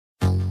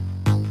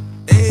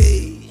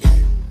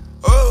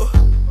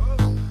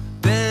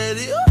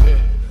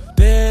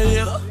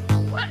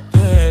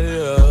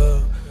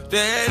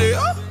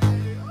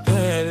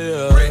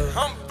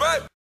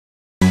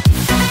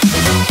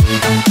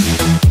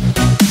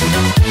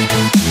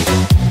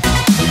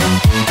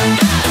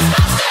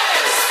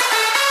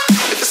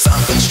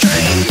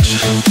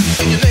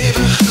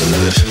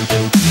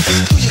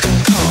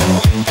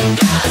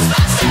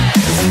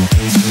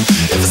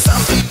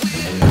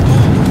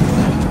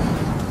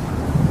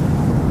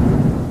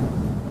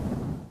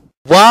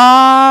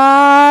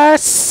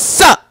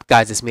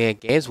guys, it's me at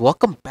Games.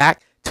 Welcome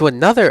back to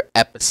another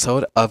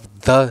episode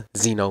of the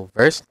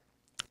Xenoverse.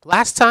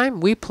 Last time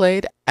we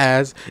played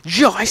as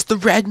Joyce the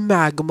Red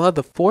Magma,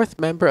 the fourth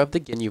member of the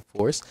Ginyu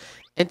Force.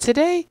 And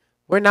today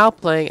we're now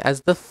playing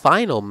as the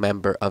final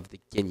member of the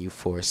Ginyu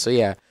Force. So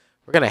yeah,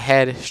 we're going to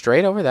head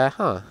straight over that,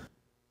 huh?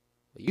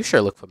 You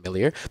sure look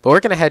familiar. But we're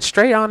going to head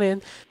straight on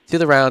in to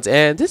the rounds.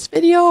 And this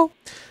video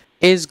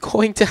is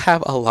going to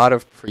have a lot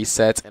of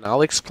presets. And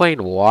I'll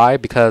explain why.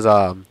 Because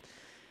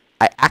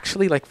I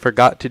actually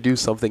forgot to do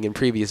something in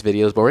previous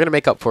videos, but we're gonna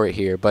make up for it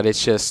here. But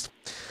it's just,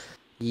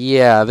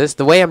 yeah,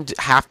 the way I'm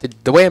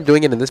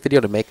doing it in this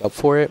video to make up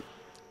for it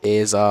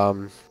is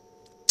well,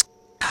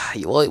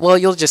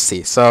 you'll just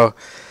see. So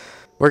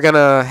we're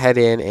gonna head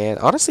in, and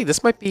honestly,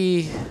 this might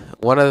be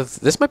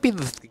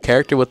the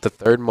character with the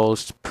third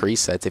most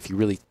presets if you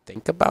really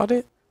think about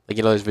it.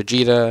 There's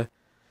Vegeta,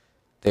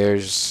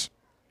 there's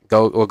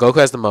Goku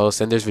has the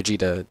most, and there's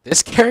Vegeta.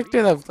 This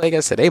character that I'm playing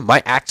as today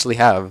might actually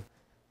have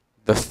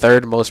the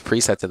third most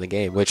presets in the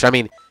game, which, I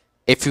mean,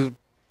 if you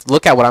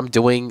look at what I'm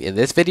doing in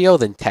this video,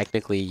 then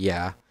technically,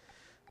 yeah.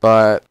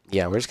 But,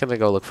 yeah, we're just gonna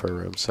go look for a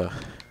room, so.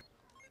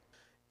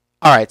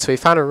 Alright, so we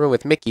found a room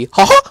with Mickey.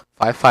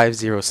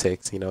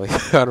 5506, we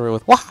found a room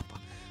with Wap.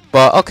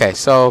 But, okay,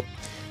 so,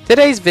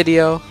 today's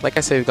video, like I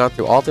said, we've gone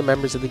through all the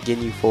members of the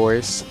Ginyu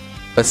Force,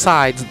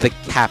 besides the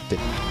captain.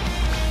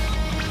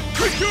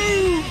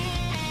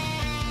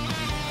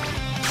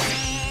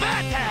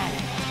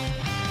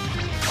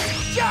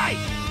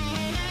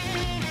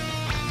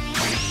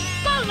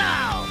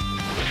 Now!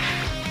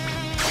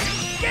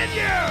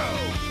 Ginyu!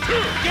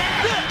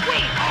 Yeah, we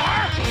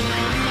are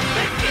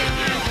the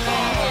Ginyu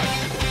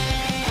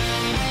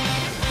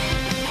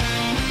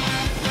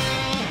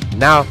Force!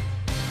 Now,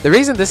 the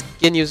reason this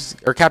Captain Ginyu's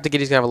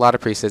gonna have a lot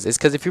of presets is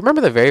because if you remember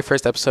the very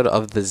first episode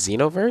of the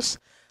Xenoverse,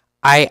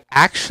 I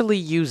actually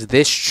used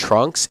this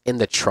Trunks in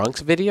the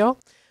Trunks video,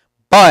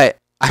 but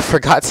I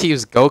forgot to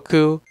use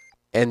Goku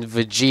and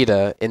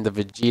Vegeta in the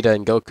Vegeta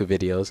and Goku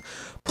videos.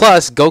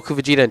 Plus, Goku,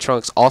 Vegeta, and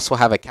Trunks also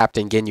have a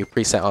Captain Ginyu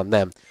preset on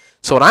them.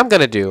 So what I'm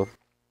gonna do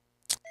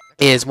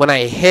is when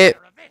I hit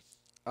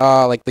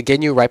the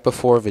Ginyu right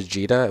before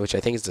Vegeta, which I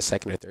think is the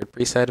second or third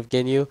preset of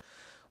Ginyu,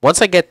 once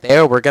I get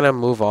there, we're gonna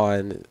move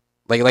on.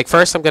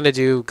 First I'm gonna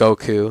do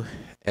Goku,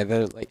 and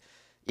then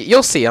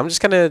you'll see. I'm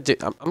just gonna do.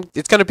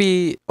 It's gonna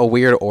be a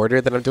weird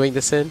order that I'm doing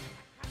this in.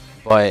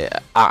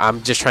 But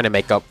I'm just trying to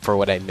make up for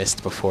what I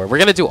missed before. We're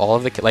gonna do all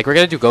of the we're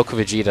gonna do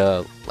Goku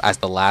Vegeta as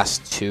the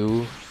last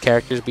two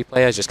characters we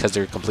play as, just because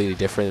they're completely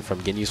different from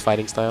Ginyu's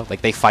fighting style.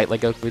 They fight like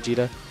Goku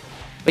Vegeta.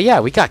 But yeah,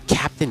 we got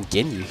Captain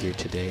Ginyu here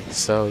today,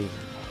 so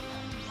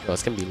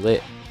it's gonna be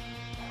lit.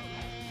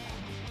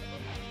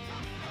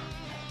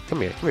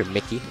 Come here,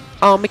 Mickey.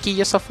 Oh, Mickey,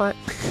 you're so fun.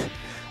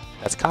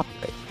 That's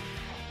copyright.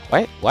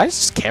 Why does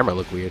this camera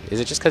look weird?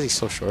 Is it just because he's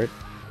so short?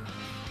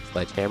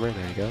 Sledgehammer,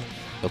 there you go.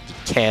 Loki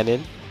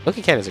Cannon.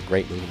 Loki Cannon is a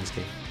great move in this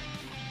game.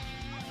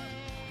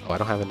 Oh, I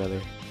don't have another.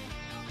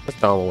 Let's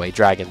throw him away.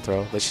 Dragon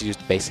throw. Let's just use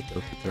the basic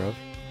Goku throw.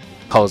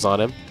 Pose on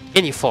him.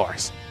 Ginyu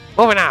Force.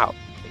 Moving out.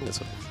 I think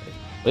that's what they say.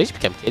 Well, he just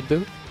became Kid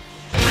Buu.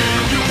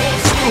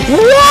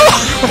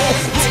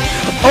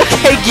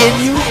 Okay,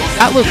 Ginyu.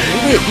 That looked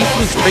lit. He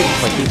flew straight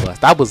into my Ki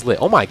Blast. That was lit.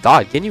 Oh my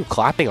god. Ginyu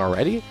clapping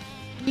already?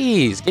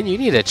 Jeez. Ginyu, you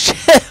need to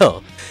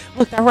chill.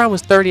 Look, that round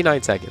was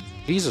 39 seconds.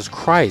 Jesus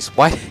Christ.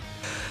 Why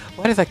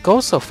did that go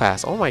so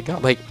fast? Oh my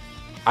god.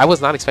 I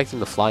was not expecting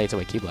him to fly into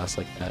my Ki Blast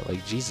like that.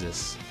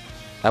 Jesus.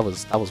 That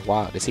was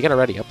wild. Is he gonna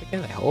ready up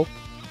again? I hope.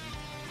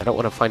 I don't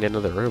want to find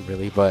another room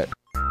really, but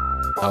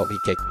oh, he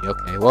kicked me.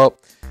 Okay, well,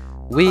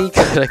 we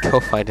gotta go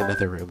find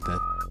another room then.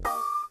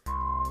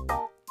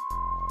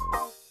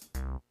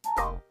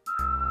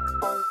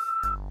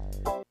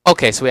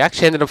 Okay, so we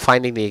actually ended up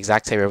finding the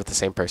exact same room with the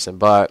same person,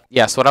 but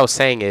yeah, so what I was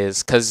saying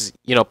is, because,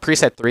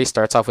 preset 3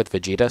 starts off with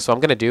Vegeta, so what I'm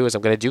going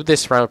to do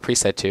this round with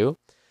preset 2,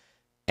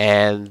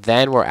 and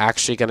then we're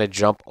actually going to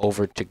jump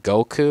over to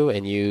Goku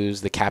and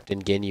use the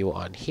Captain Ginyu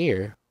on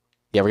here.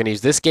 Yeah, we're going to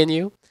use this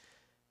Ginyu.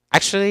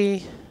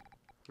 Actually,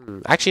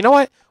 you know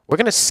what? We're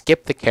going to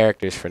skip the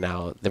characters for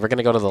now. Then we're going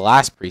to go to the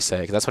last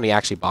preset, because that's when he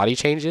actually body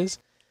changes.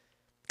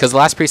 Because the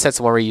last preset's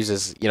the one where he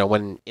uses,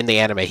 when in the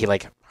anime, he,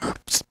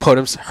 hurt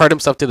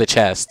himself to the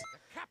chest,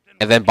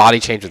 and then body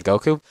change with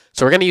Goku.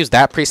 So we're going to use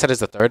that preset as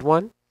the third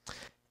one.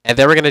 And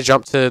then we're going to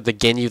jump to the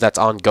Ginyu that's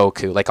on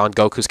Goku, on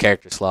Goku's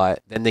character slot.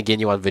 Then the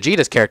Ginyu on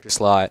Vegeta's character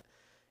slot.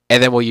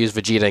 And then we'll use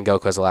Vegeta and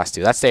Goku as the last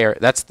two. That's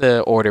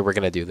the order we're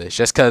going to do this.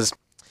 Just because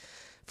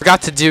I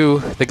forgot to do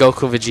the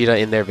Goku and Vegeta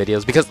in their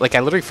videos. Because, I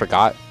literally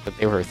forgot that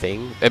they were a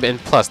thing. And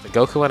plus, the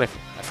Goku one, I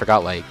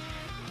forgot,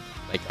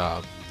 it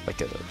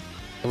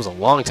was a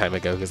long time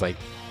ago. Because, it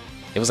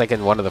was,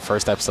 in one of the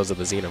first episodes of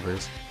the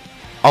Xenoverse.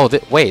 Oh,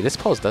 wait, this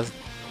pose does...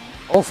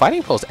 Oh,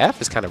 fighting pose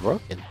F is kind of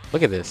broken.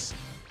 Look at this.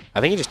 I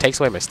think it just takes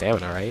away my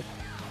stamina, right?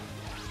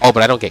 Oh,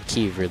 but I don't get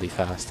Ki really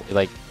fast.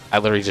 I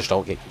literally just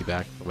don't get Ki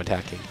back from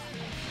attacking.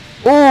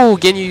 Ooh,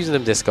 Ginyu using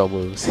them disco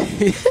moves.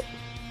 See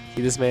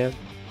this man?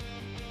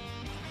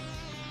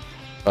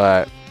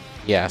 But,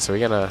 yeah, so we're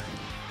gonna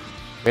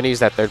I'm gonna use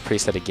that third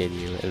preset of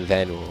Ginyu, and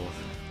then we'll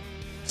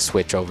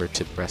switch over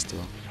to the rest of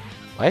them.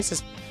 Why is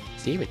this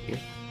Steven here?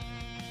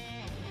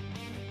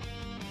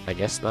 I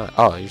guess not.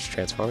 Oh, you're just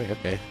transforming?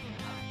 Okay.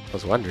 I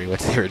was wondering what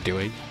they were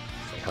doing.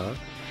 Like, huh?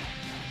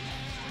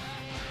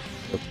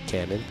 Open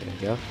cannon. There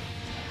you go.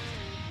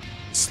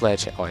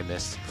 Sledge. Oh, I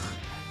missed.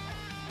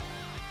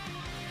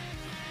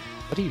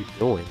 What are you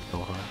doing,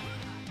 Gohan?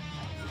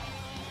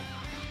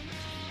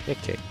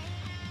 Get kicked.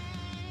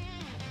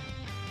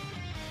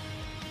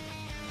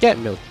 Get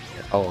milk.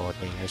 Oh,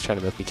 dang. I was trying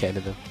to milk the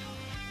cannon though.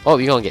 Oh,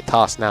 you're gonna get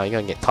tossed now. You're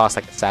gonna get tossed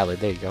like a salad.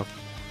 There you go.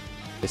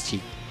 Just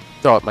cheap.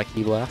 Throw up my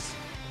key blast.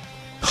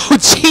 Oh,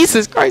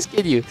 Jesus Christ,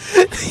 kid you.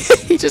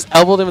 He just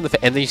elbowed him in the face.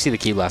 And then you see the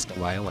key blast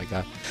come by. Oh my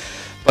god.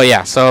 But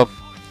yeah, so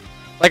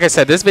like I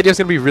said, this video is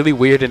going to be really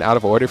weird and out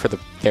of order for the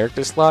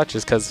character slot.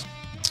 Just because,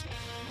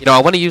 you know,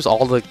 I want to use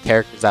all the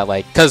characters that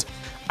like... Because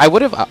I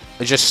would have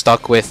just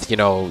stuck with, you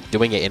know,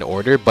 doing it in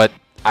order. But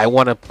I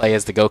want to play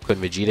as the Goku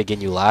and Vegeta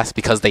Ginyu last.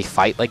 Because they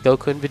fight like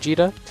Goku and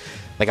Vegeta.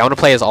 Like, I want to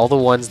play as all the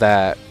ones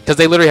that... Because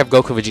they literally have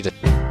Goku and Vegeta.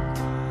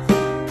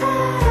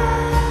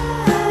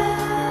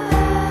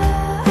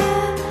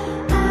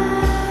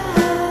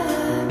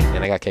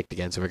 I got kicked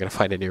again, so we're gonna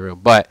find a new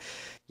room. But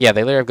yeah,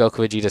 they literally have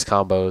Goku Vegeta's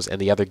combos,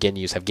 and the other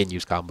Ginyus have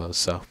Ginyu's combos.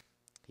 So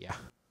yeah.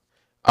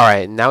 All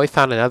right, now we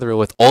found another room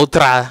with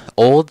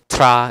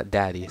Ultra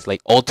Daddies,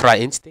 like Ultra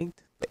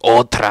Instinct, like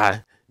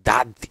Ultra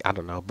Daddy. I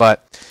don't know,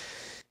 but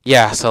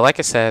yeah. So like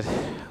I said,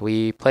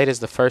 we played as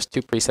the first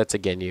two presets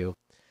of Ginyu,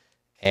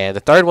 and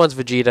the third one's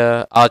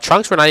Vegeta.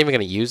 Trunks we're not even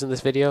gonna use in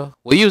this video.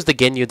 We'll use the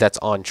Ginyu that's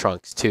on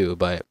Trunks too,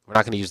 but we're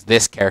not gonna use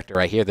this character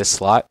right here, this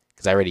slot.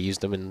 Because I already used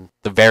them in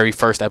the very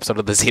first episode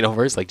of the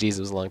Xenoverse, like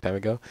Jesus, was a long time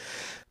ago.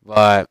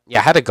 But yeah,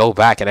 I had to go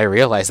back and I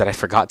realized that I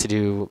forgot to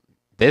do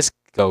this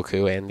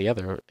Goku and the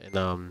other,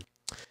 and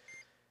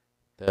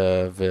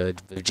the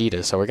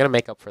Vegeta. So we're gonna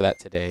make up for that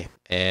today.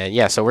 And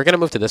yeah, so we're gonna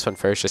move to this one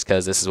first, just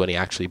because this is when he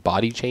actually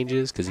body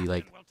changes, because he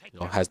like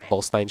has the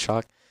Holstein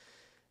shock.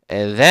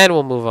 And then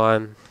we'll move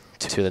on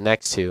to the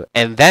next two,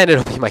 and then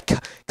it'll be my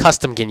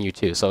custom Ginyu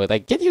too. So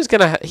like Ginyu's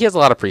he has a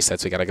lot of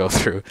presets we gotta go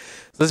through.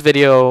 So this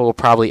video will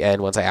probably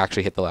end once I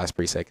actually hit the last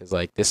preset, because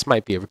like this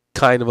might be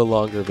kind of a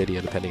longer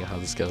video depending on how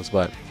this goes.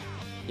 But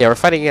yeah, we're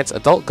fighting against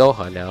Adult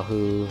Gohan now,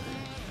 who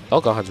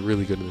Adult Gohan's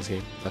really good in this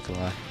game, not gonna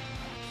lie.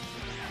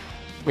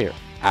 Come here,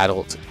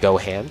 Adult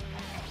Gohan.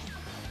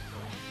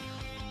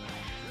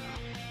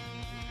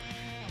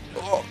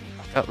 Oh,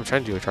 I'm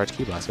trying to do a charge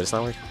key blast, but it's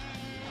not working.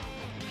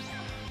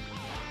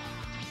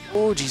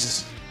 Oh,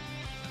 Jesus.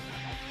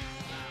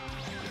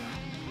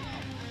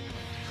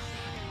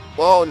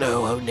 Oh,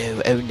 no. Oh,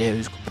 no. Oh, no.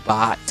 It's gonna be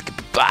bad. It's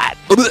gonna be bad.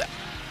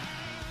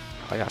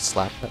 I got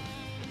slapped.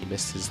 He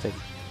missed his thing.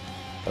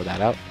 Throw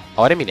that out.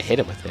 Oh, I didn't mean to hit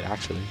him with it,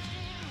 actually.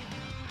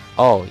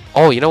 Oh,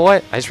 you know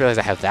what? I just realized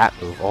I have that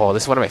move. Oh,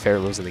 this is one of my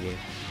favorite moves in the game.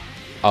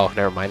 Oh,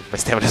 never mind. My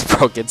stamina's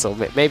broken, so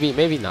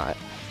maybe not.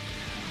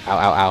 Ow,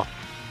 ow, ow.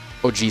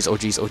 Oh, jeez. Oh,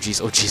 jeez. Oh,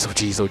 jeez. Oh, jeez. Oh,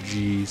 jeez. Oh,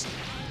 jeez.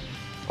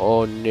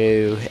 Oh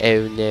no,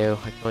 oh no,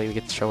 I don't even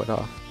get to show it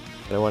off.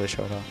 I don't want to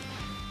show it off.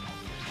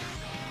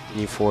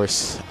 New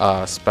Force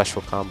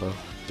special combo.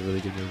 It's a really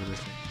good move in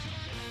this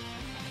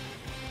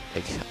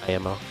game. Like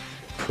IMO.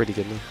 Pretty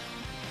good move.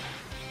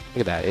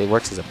 Look at that, it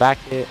works as a back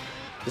hit.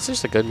 This is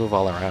just a good move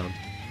all around.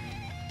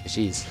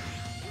 Jeez.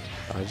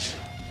 Dodge.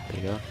 There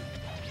you go.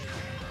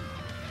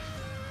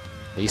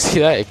 You see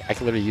that? I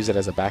can literally use it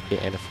as a back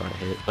hit and a front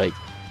hit. Like,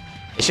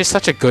 it's just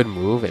such a good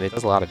move, and it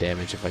does a lot of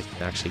damage if I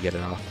can actually get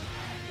it off.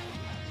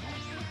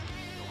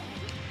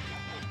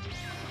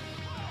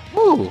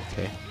 Ooh,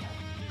 okay.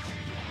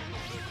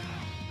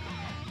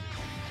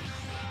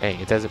 Dang,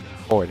 it doesn't move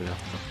forward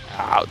enough.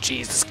 Oh,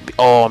 jeez, this could be.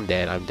 Oh, I'm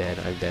dead. I'm dead.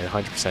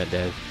 100%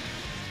 dead.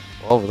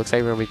 Oh, it looks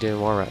like we're gonna be doing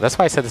more rounds. That's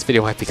why I said this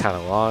video might be kind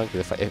of long,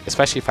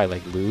 especially if I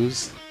like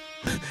lose.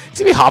 It's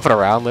gonna be hopping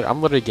around.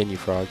 I'm literally getting you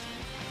frog.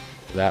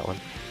 That one.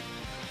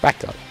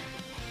 Back up.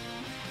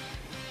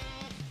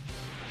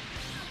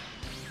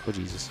 Oh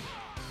Jesus.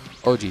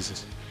 Oh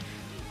Jesus.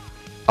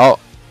 Oh,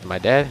 am I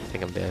dead? I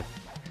think I'm dead.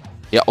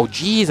 Yeah, oh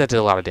jeez, that did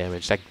a lot of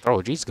damage. Like, oh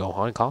jeez,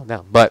 Gohan, calm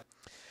down. But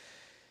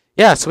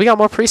yeah, so we got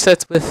more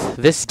presets with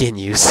this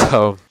Ginyu,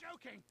 so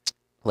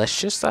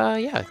let's just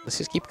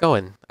keep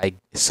going, I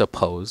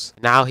suppose.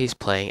 Now he's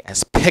playing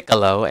as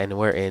Piccolo, and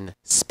we're in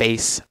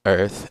Space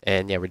Earth,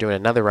 and yeah, we're doing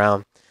another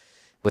round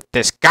with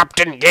this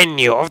Captain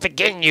Ginyu of the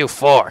Ginyu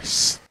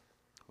Force.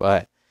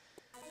 But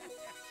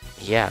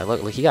yeah,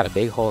 look, he got a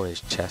big hole in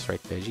his chest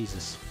right there,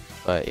 Jesus.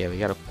 But yeah, we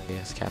gotta play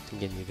as Captain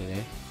Ginyu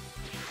today.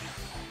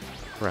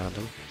 Around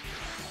him.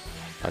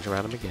 Dodge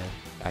around him again.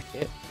 Back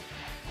hit.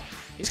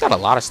 He's got a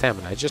lot of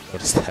stamina. I just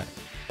noticed that.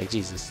 Like,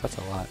 Jesus, that's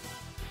a lot.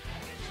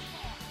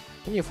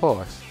 Ginyu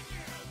Force.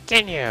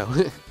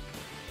 Ginyu!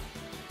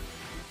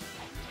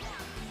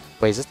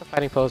 Wait, is this the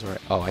fighting pose? Where...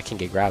 Oh, I can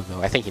get grabbed,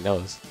 though. I think he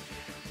knows.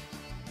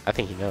 I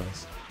think he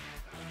knows.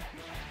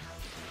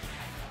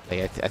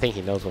 Like, I think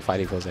he knows what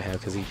fighting pose I have,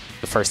 because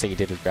the first thing he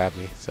did was grab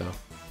me, so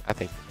I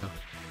think you know.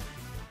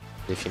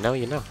 If you know,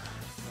 you know.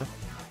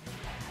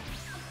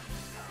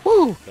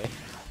 Woo! Okay.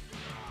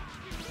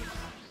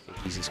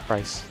 Jesus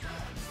Christ.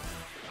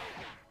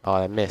 Oh,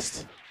 I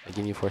missed. The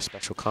Ginyu Force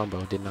special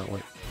combo did not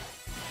work.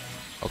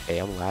 Okay,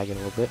 I'm lagging a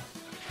little bit.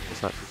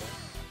 It's not too bad.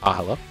 Oh,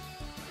 hello?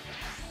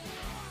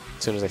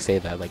 As soon as I say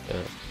that, like,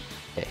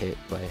 get hit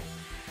by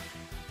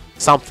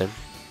something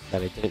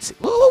that I didn't see.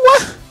 Whoa,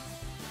 what?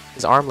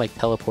 His arm, like,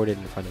 teleported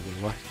in front of me.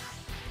 What?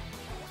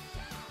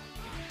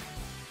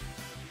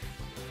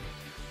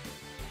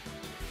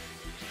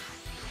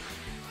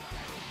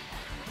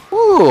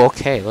 Ooh,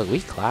 okay. Look,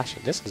 we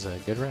clashing. This is a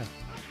good round.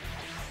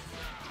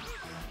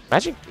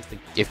 Imagine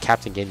if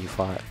Captain Ginyu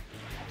fought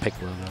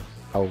Piccolo, though.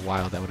 How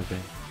wild that would have been.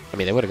 I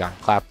mean, they would have gotten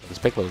clapped because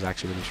Piccolo was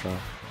actually really strong.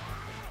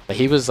 But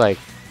he was like,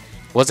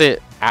 was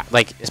it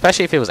like,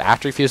 especially if it was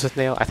after he fused with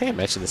Nail? I think I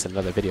mentioned this in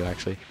another video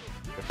actually.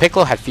 If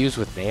Piccolo had fused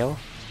with Nail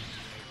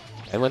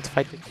and went to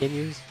fight the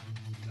Ginyus,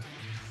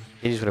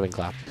 Ginyus would have been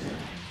clapped.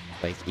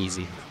 Like,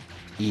 easily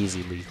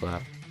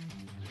clapped.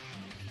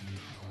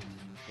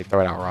 They throw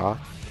it out raw.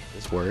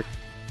 This worked.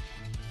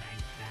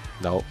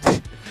 Nope.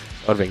 That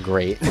would have been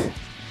great.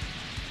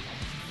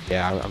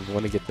 Yeah, I'm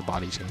going to get the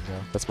body change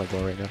out. That's my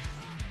goal right now.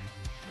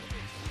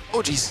 Oh,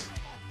 jeez.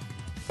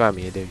 Got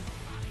me, I dare you.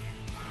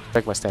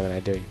 Break my stamina, I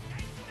dare you.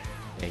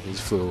 Dang, he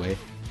just flew away.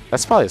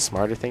 That's probably a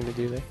smarter thing to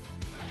do there,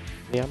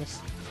 to be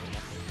honest.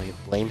 I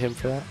blame him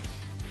for that.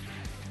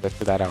 I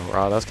threw that out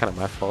raw. That was kind of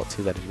my fault,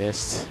 too, that I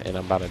missed. And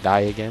I'm about to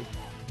die again.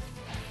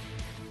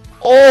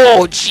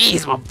 Oh,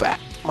 jeez, my back.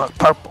 My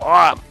purple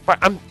arm.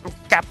 I'm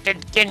Captain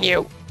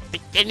Ginyu. The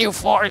Ginyu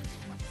Force.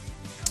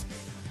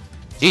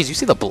 Jeez, you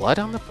see the blood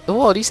on the...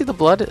 Whoa, do you see the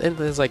blood in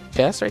his, like,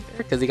 chest right there?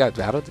 Because he got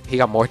battled. He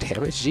got more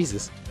damage.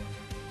 Jesus.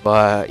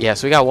 But, yeah,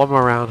 so we got one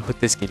more round with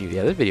this Ginyu.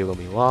 Yeah, this video gonna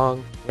be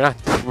long. We're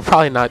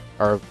probably not...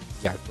 Or,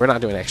 yeah, we're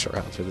not doing extra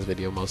rounds for this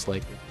video, most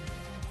likely.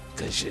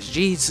 Because,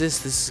 Jesus,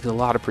 this is a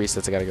lot of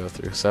presets I gotta go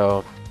through.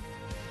 So,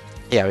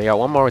 yeah, we got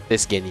one more with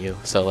this Ginyu.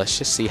 So, let's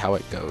just see how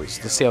it goes.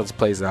 Let's see how this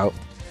plays out.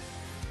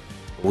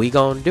 We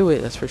gonna do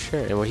it, that's for sure.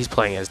 And when he's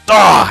playing as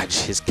Dodge,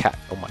 his cat.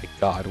 Oh my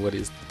god, what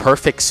is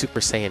perfect Super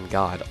Saiyan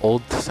God,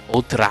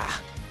 Ultra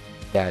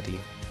Daddy.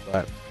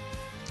 But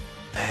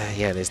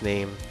yeah, and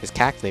his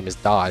cat's name is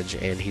Dodge,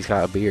 and he's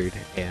got a beard,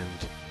 and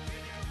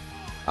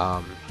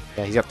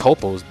yeah, he's got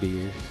Topo's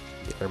beard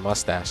or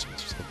mustache.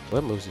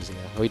 What moves does he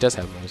have? Oh, he does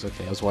have moves.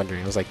 Okay, I was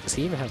wondering. I was like, does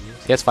he even have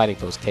moves? He has fighting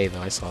pose K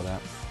though. I saw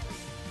that.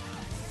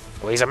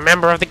 Well, he's a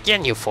member of the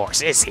Ginyu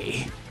Force, is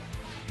he?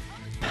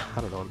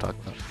 I don't know what I'm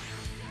talking about.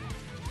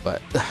 But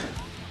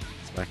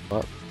smack him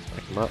up,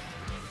 smack him up.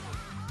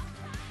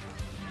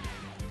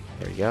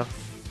 There we go.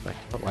 Smack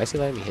him up. Why is he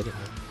letting me hit it,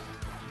 man?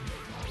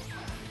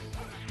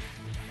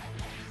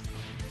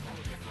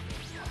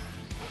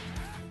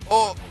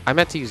 Oh! I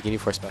meant to use Ginyu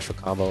for a special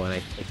combo and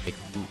I clicked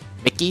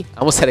Mickey. I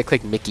almost said I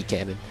clicked Mickey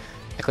Cannon.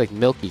 I clicked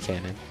Milky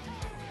Cannon.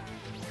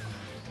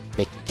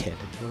 Mickey Cannon.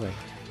 No way.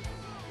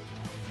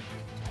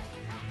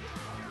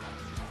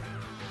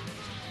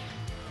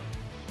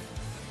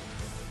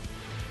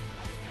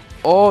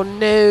 Oh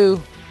no!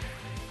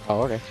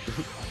 Oh, okay.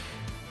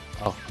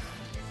 Oh.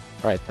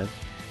 Alright then.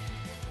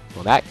 Well,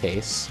 in that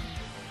case,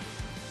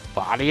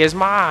 body is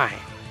mine!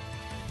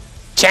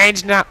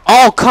 Change now!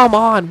 Oh, come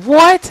on!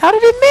 What? How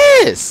did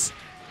it miss?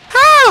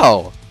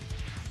 How?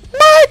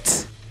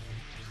 What?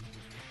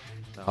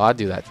 No, I'll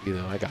do that to you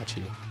though. I got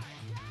you.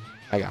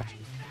 I got you.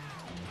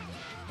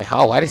 Like,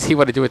 how? Why does he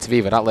want to do it to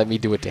me but not let me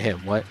do it to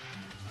him? What?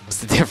 What's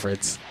the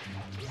difference?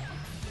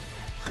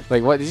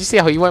 Like, what? Did you see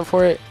how he went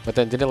for it, but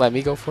then didn't let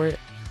me go for it?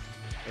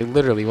 Like,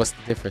 literally, what's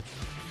the difference?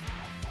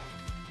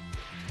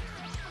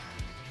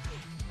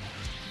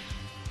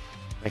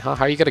 Like, huh?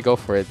 How are you gonna go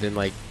for it, then,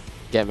 like,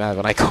 get mad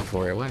when I go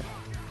for it? What?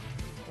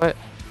 What?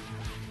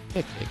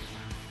 Mickey.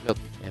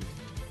 Milky Cannon.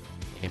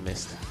 I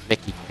missed.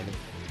 Mickey Cannon.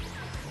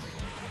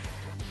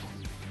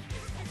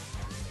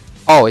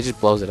 Oh, it just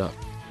blows it up.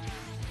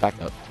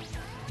 Back up.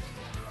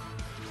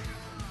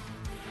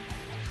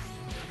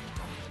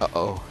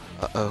 Uh-oh.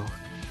 Uh-oh.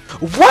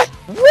 What?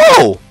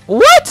 Whoa!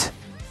 What?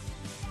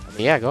 I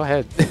mean, yeah, go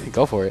ahead.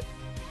 Go for it.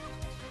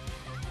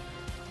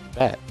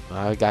 Bet.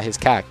 I got his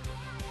cack.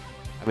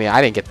 I mean,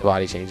 I didn't get the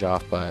body change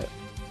off, but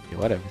I mean,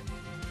 whatever.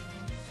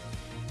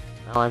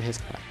 Now I'm his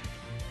cack.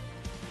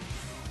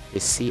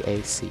 His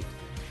CAC.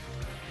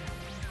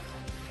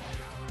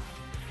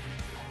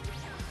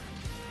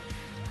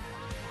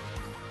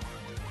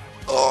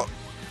 Oh!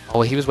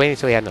 Oh, he was waiting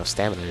until he had no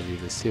stamina to do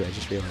this, too. I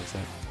just realized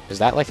that. Is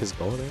that, like, his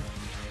goal there?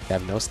 To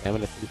have no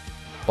stamina to...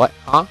 What?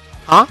 Huh?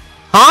 Huh?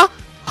 Huh?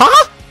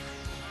 Huh?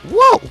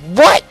 Whoa!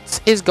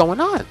 What is going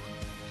on?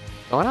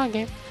 What's going on,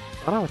 game?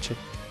 What's going on with you?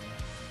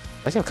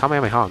 Why is he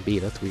Kamehameha on B?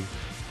 That's weird.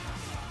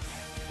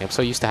 I'm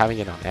so used to having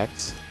it on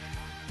X.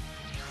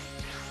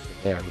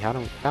 There, we got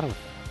him. Got him.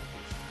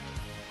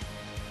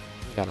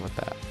 Got him with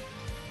that.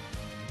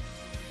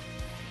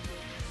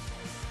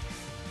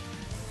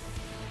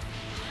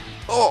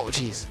 Oh,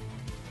 jeez.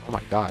 Oh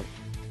my god.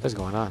 What is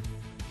going on?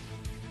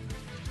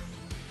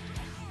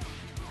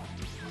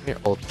 Here,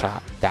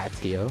 Ultra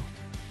Datio.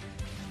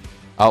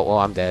 Oh, well,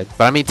 I'm dead.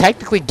 But I mean,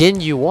 technically,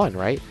 Ginyu won,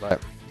 right?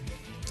 But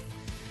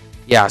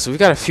Yeah, so we've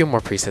got a few more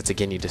presets of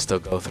Ginyu to still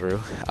go through.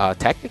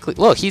 Technically,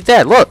 look, he's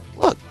dead. Look,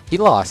 he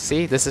lost.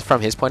 See, this is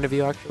from his point of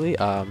view, actually.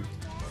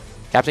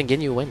 Captain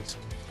Ginyu wins.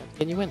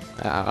 Captain Ginyu wins.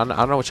 I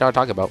don't know what y'all are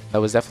talking about. That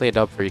was definitely a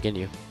dub for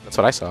Ginyu. That's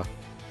what I saw.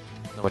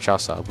 I don't know what y'all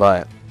saw,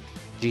 but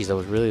geez, that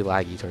was really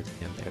laggy towards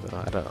the end there, though.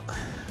 I don't know.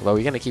 Well,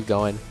 we're gonna keep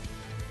going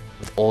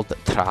with old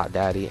Tra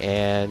Daddy,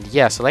 and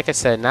yeah. So like I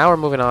said, now we're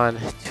moving on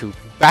to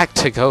back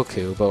to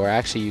Goku, but we're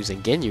actually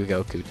using Ginyu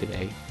Goku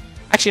today.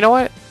 Actually, you know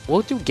what?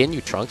 We'll do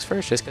Ginyu Trunks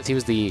first, just because he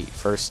was the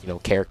first,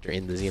 character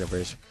in the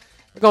Xenoverse.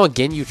 We're going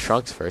Ginyu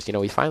Trunks first.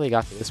 We finally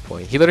got to this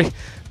point. He literally...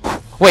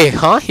 Wait,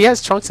 huh? He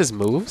has Trunks'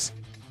 moves?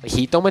 Like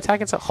Heat Dome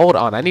attack and stuff? Hold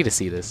on, I need to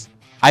see this.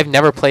 I've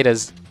never played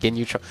as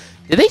Ginyu Trunks.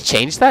 Did they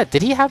change that?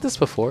 Did he have this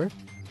before?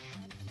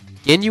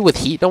 Ginyu with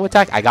Heat Dome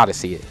attack? I gotta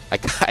see it.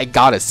 I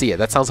gotta see it.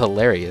 That sounds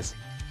hilarious.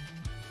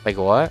 Like,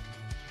 what?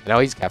 No,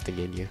 he's Captain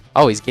Ginyu.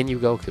 Oh, he's Ginyu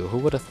Goku. Who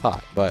would have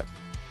thought? But...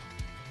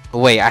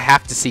 Wait, I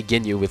have to see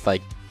Ginyu with,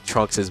 like,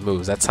 Trunks'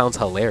 moves. That sounds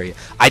hilarious.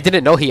 I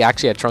didn't know he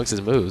actually had Trunks'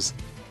 moves.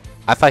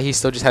 I thought he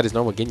still just had his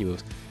normal Ginyu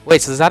moves.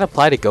 Wait, so does that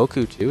apply to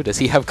Goku too? Does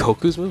he have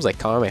Goku's moves like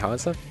Kamehameha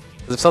and stuff?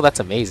 Because if so, that's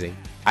amazing.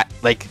 I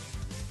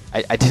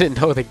didn't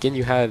know that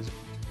Ginyu had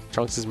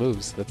Trunks'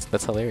 moves.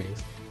 That's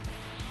hilarious.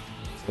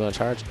 You want to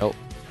charge? Oh.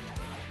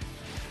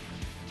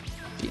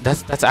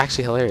 That's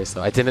actually hilarious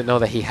though. I didn't know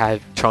that he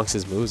had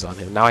Trunks' moves on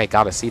him. Now I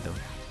gotta see them.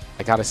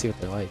 I gotta see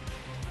what they're like.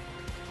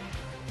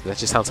 That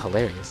just sounds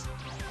hilarious.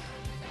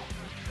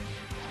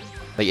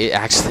 Like, it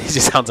actually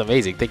just sounds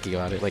amazing thinking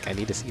about it. Like, I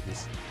need to see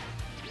this.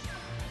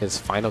 His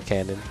final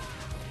cannon.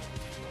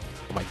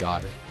 Oh my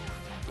god.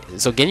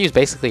 So Ginyu's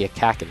basically a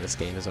cack in this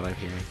game is what I'm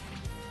hearing.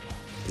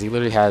 Because he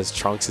literally has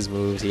Trunks'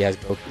 moves. He has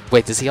Goku.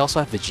 Wait, does he also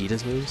have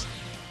Vegeta's moves?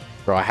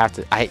 Bro,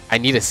 I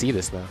need to see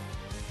this now.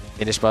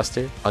 Finish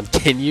Buster on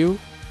Ginyu.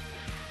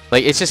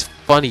 Like, it's just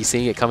funny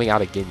seeing it coming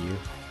out of Ginyu.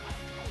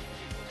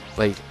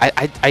 Like,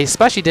 I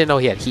especially didn't know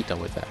he had Heat Dome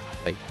with that.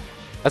 Like,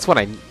 that's what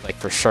I, like,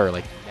 for sure,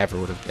 like, never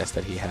would have guessed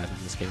that he had in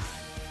this game.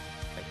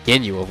 Like,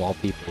 Ginyu, of all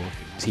people,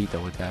 use Heat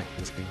Dome attack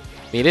in this game.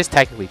 I mean, it is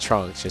technically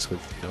Trunks, just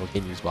with,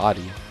 Ginyu's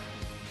body.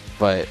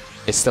 But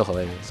it's still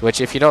hilarious. Which,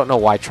 if you don't know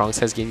why Trunks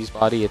has Ginyu's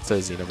body, it's a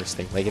Xenoverse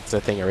thing. Like, it's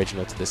a thing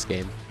original to this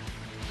game.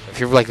 If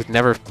you've, like,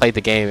 never played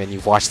the game and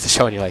you've watched the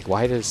show and you're like,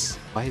 why is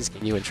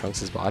Ginyu in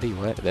Trunks' body?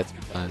 What? That's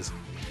because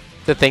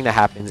it's the thing that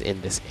happens in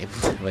this game.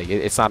 Like,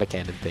 it's not a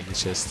canon thing.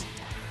 It's just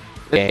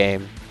the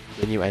game.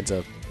 Ginyu ends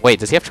up... Wait,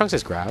 does he have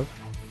Trunks' grab?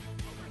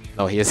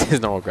 No, he has his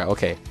normal grab.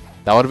 Okay.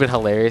 That would have been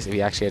hilarious if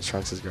he actually had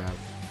Trunks' grab.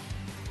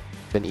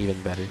 Been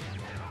even better.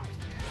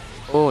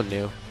 Oh,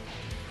 no.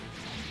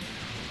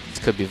 This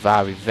could be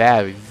very,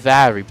 very,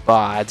 very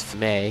bad for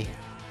me.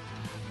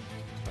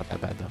 Not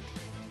that bad, though.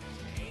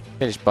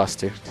 Finish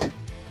Buster.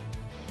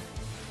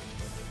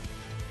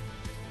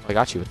 I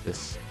got you with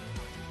this.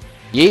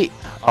 Yeet!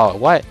 Oh,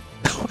 what?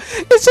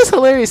 It's just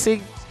hilarious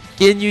seeing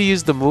Ginyu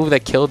use the move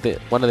that killed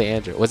one of the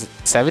androids. Was it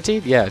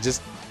 17? Yeah,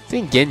 just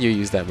seeing Ginyu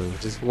use that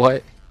move. Just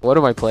what? What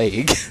am I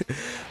playing?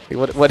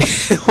 Like,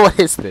 what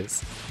is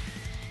this?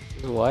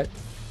 What?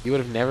 You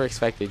would have never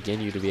expected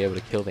Ginyu to be able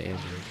to kill the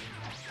android.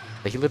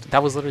 Like,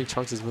 that was literally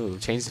Trunks' move.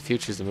 Change the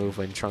Future's the move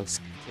when Trunks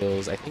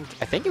kills. I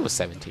think it was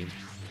 17.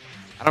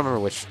 I don't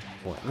remember which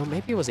one. No,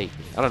 maybe it was 18.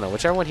 I don't know.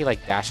 Whichever one he,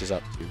 like, dashes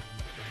up to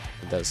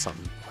and does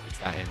something. It's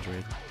that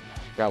android. I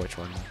forgot which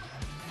one.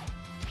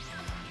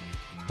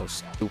 Oh,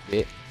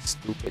 stupid.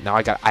 Stupid. Now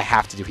I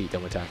have to do Heat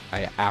Dome attack.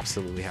 I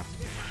absolutely have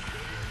to.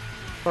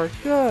 For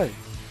good.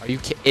 Are you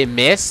kidding? It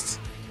missed?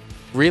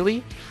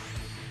 Really?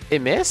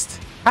 It missed?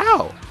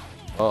 How?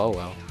 Oh,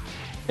 well.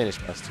 Finish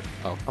Buster.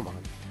 Oh, come on.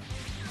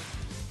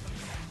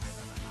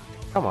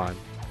 Come on.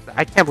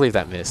 I can't believe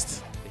that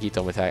missed. The Heat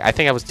Dome attack. I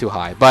think I was too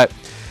high. But,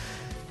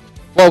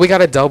 well, we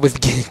got a dub with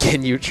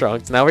Ginyu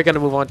Trunks. Now we're going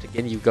to move on to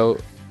Ginyu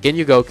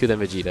Goku, then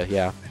Vegeta.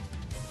 Yeah.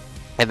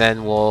 And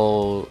then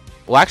we'll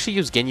actually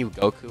use Ginyu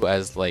Goku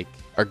as, like,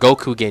 or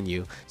Goku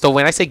Ginyu. So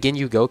when I say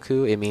Ginyu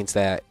Goku, it means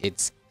that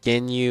it's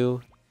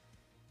Ginyu.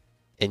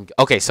 And,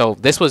 okay, so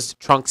this was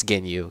Trunks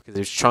Ginyu, because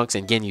there's Trunks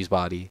in Ginyu's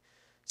body.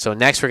 So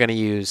next we're going to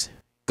use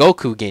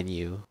Goku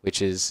Ginyu,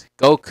 which is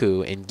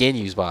Goku in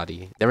Ginyu's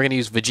body. Then we're going to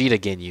use Vegeta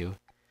Ginyu.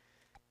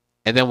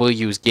 And then we'll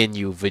use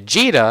Ginyu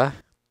Vegeta,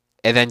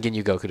 and then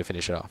Ginyu Goku to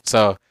finish it off.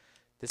 So,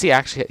 does he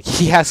actually...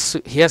 He has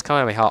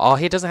Kamehameha. Oh,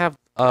 he doesn't have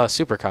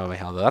Super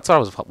Kamehameha, though. That's what I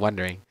was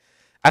wondering.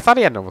 I thought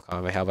he had normal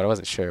Kamehameha, but I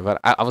wasn't sure. But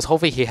I was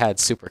hoping he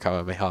had Super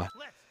Kamehameha.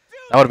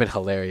 That would have been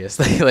hilarious.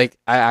 Like,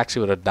 I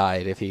actually would have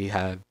died if he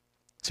had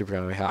Super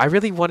Kamehameha. I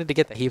really wanted to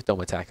get the Heat Dome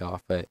attack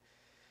off, but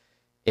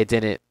it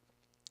didn't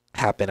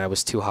happen. I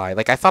was too high.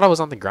 Like, I thought I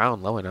was on the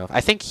ground low enough. I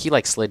think he,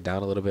 like, slid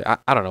down a little bit.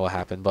 I don't know what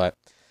happened, but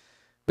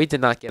we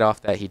did not get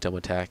off that Heat Dome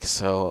attack.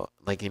 So,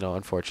 like,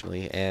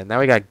 unfortunately. And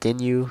now we got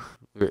Ginyu,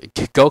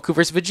 Goku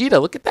versus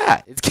Vegeta. Look at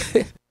that.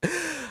 It's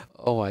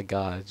oh my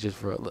god.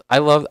 I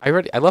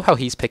love how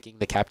he's picking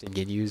the Captain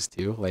Ginyus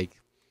too. Like,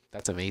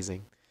 that's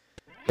amazing.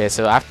 Okay,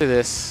 so after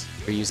this,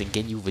 we're using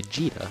Ginyu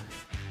Vegeta.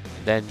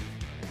 And then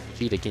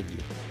Vegeta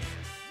Ginyu.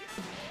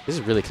 This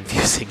is really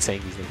confusing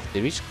saying these things.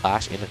 Did we just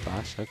clash in a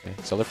clash? Okay.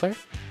 Solar Flare?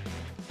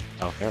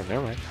 Oh,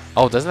 never mind.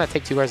 Oh, doesn't that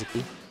take 2 bars of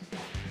key?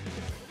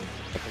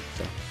 I think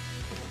so.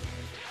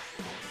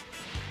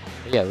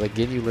 But yeah, like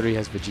Ginyu literally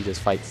has Vegeta's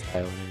fight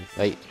style and everything.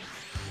 Like,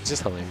 it's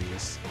just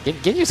hilarious.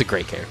 Ginyu's a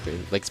great character,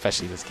 like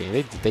especially this game.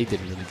 They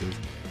did really good.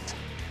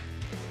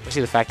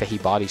 Especially the fact that he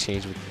body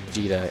changed with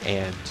Vegeta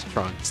and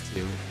Trunks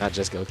too, not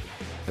just Goku.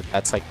 But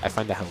that's like, I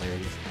find that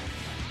hilarious.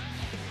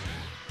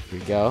 Here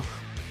we go.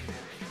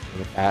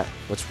 Look at that.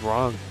 What's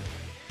wrong?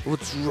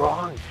 What's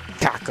wrong?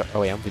 Kako.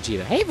 Oh wait, I'm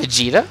Vegeta. Hey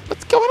Vegeta,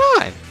 what's going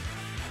on?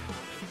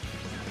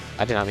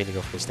 I did not mean to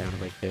go first down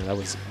right there. That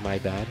was my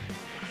bad.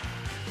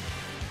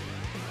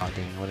 Oh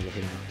dang, I wanted to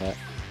hit him with that.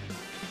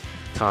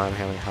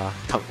 Kamehameha.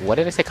 What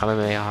did I say?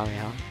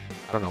 Kamehameha?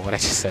 I don't know what I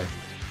just said,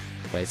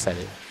 but I said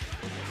it.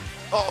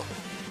 Oh.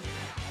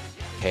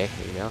 Okay,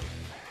 here you go.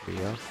 Here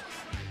you go.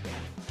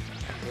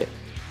 Back hit.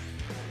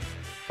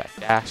 Back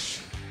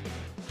dash.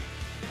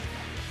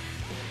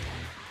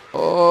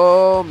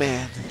 Oh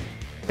man.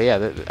 But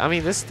yeah, I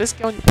mean this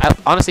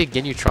Ginyu, honestly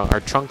Ginyu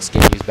Trunks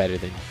Ginyu is better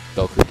than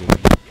Goku Ginyu.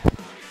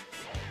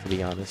 To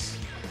be honest.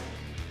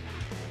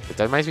 But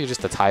that reminds me of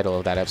just the title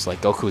of that episode,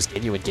 like Goku is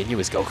Ginyu and Ginyu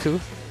is Goku.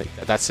 Like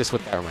that's just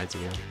what that reminds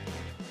me of.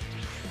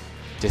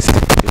 Just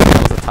that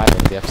was the title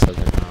of the episode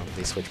when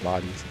they switch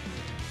bodies.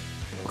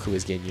 Goku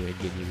is Ginyu and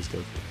Ginyu is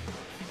Goku.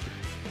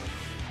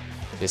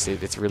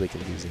 It's really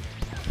confusing.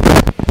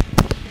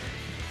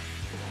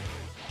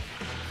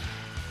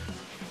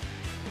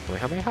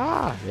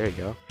 Kamehameha! There you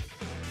go.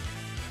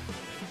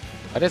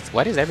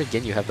 Why does every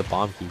Ginyu have the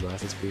bomb key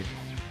blast? It's weird.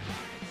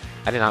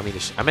 I did not mean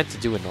to. I meant to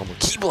do a normal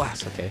key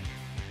blast. Okay.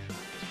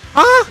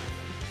 Huh?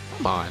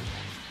 Come on.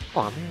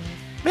 Come on,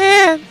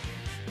 man.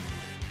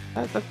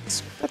 That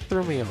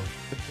threw me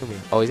off. That threw me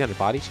off. Oh, he's got a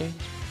body change?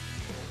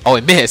 Oh,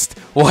 it missed.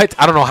 What?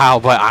 I don't know how,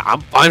 but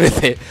I'm fine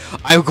with it.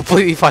 I'm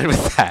completely fine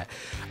with that.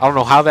 I don't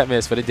know how that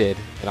missed, but it did.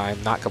 And I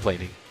am not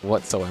complaining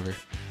whatsoever.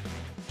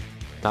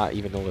 Not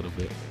even a little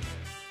bit.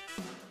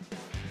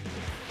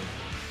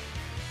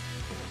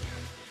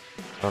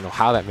 I don't know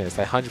how that missed.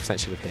 I 100%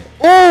 should have hit.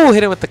 Oh,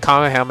 hit him with the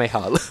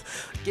Kamehameha.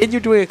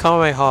 Ginyu doing a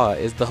Kamehameha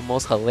is the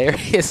most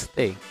hilarious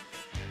thing.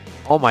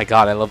 Oh my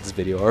god, I love this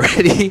video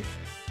already.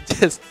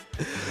 Just,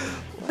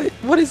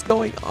 what is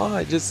going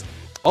on? Just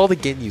all the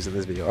Ginyus in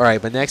this video.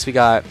 Alright, but next we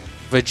got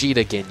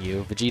Vegeta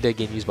Ginyu. Vegeta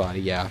Ginyu's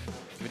body, yeah.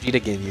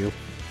 Vegeta Ginyu.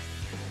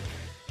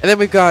 And then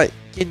we've got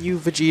Ginyu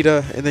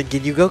Vegeta and then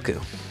Ginyu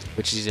Goku.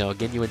 Which is, you know,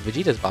 Ginyu and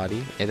Vegeta's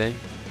body. And then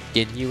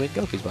Ginyu and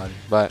Goku's body.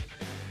 But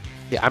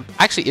yeah,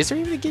 actually, is there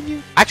even a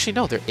Ginyu? Actually,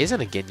 no, there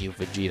isn't a Ginyu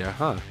Vegeta,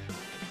 huh?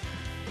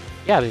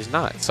 Yeah, there's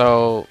not.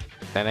 So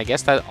then I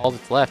guess that all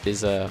that's left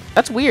is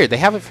that's weird. They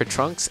have it for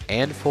Trunks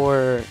and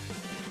for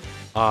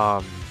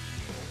oh,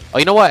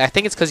 you know what? I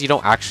think it's because you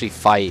don't actually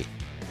fight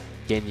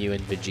Ginyu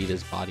and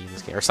Vegeta's body in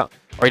this game or something.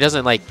 Or he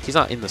doesn't, like, he's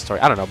not in the story.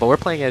 I don't know, but we're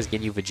playing as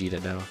Ginyu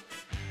Vegeta now.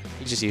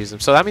 You just use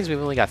them. So that means we've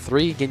only got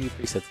 3 Ginyu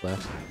presets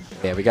left.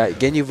 Yeah, we got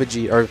Ginyu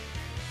Vegeta or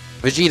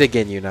Vegeta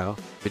Ginyu now.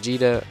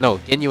 Vegeta, no,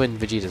 Ginyu and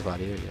Vegeta's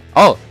body. There we go.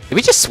 Oh, did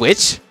we just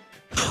switch?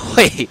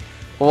 Wait,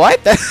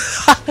 what?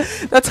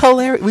 That's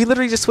hilarious. We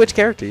literally just switched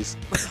characters.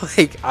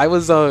 Like I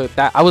was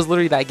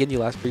literally that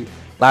Ginyu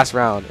last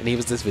round, and he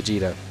was this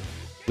Vegeta.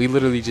 We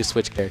literally just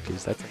switched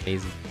characters. That's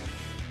amazing.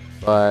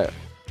 But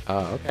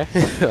okay,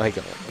 like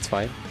that's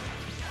fine.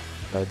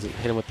 Hit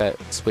him with that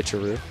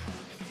switcheroo.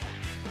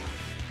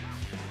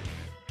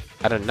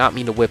 I did not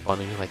mean to whip on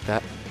him like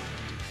that.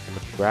 And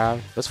with the grab,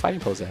 what's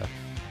fighting pose at?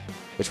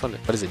 Which one?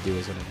 What does it do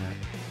is what I'm at.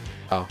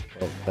 Oh,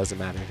 well, it doesn't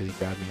matter because he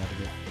grabbed me out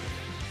of it.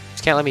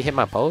 Just can't let me hit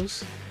my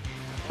pose?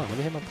 Oh, let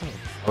me hit my pose.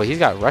 Oh, he's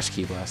got rush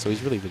key blast, so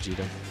he's really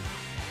Vegeta.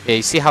 Yeah,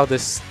 you see how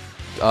this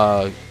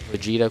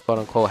Vegeta, quote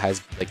unquote,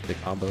 has like the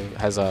combo,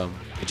 has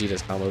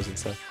Vegeta's combos and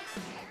stuff.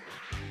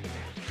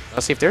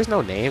 Let's see if there's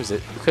no names.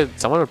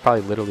 Someone would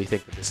probably literally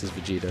think that this is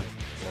Vegeta.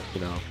 But,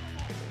 you know,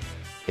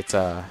 it's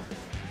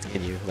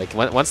Ginyu. Like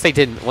once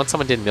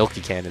someone did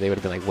Milky Cannon, they would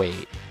have been like,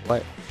 wait,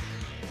 what?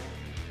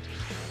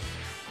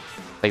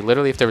 Like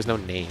literally, if there was no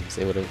names,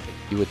 you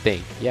would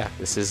think, yeah,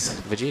 this is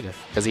Vegeta,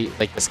 because he,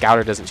 like, the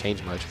Scouter doesn't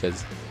change much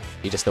because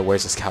he just still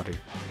wears a Scouter.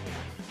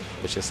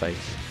 It's just like,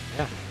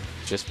 yeah,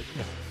 it's just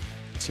Vegeta.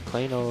 It's your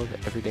plain old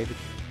everyday Vegeta.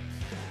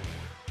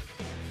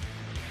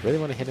 Really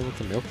want to hit him with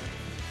the milk?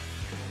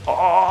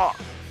 Oh!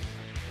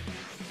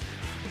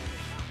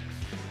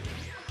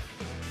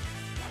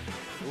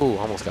 Ooh,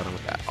 almost got him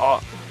with that.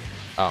 Oh,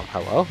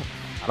 hello.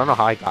 I don't know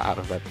how I got out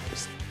of that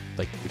just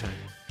like 2 times.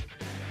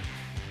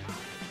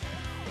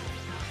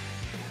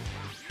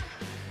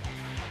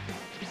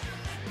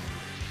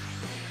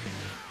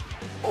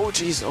 Oh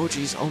jeez, oh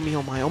jeez, oh me,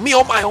 oh my, oh me,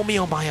 oh my, oh me,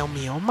 oh my, oh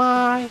me, oh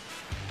my.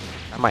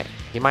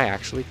 He might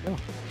actually kill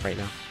right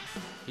now.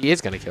 He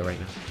is gonna kill right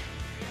now.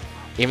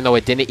 Even though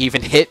it didn't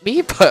even hit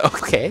me, but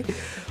okay.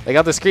 Like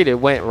on the screen, it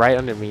went right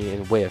under me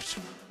and whiffed.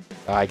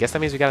 I guess that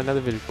means we got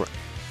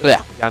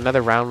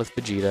another round with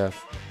Vegeta.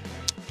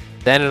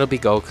 Then it'll be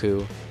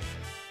Goku.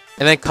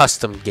 And then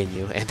custom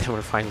Ginyu, and then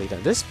we're finally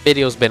done. This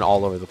video's been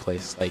all over the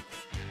place. Like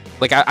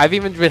I've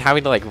even been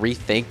having to like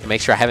rethink to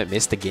make sure I haven't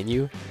missed the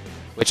Ginyu.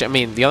 Which, I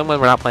mean, the only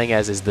one we're not playing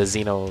as is the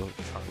Xeno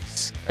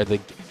Trunks. Or the...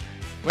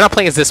 We're not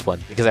playing as this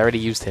one, because I already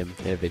used him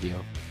in a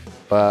video.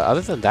 But other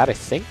than that, I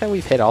think that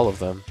we've hit all of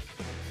them.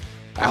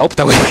 I hope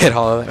that we've hit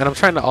all of them. And I'm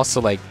trying to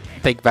also, like,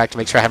 think back to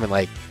make sure I haven't,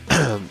 like,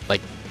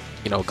 like,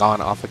 you know, gone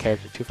off a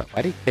character too far.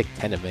 Why did you pick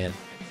Tenet, man?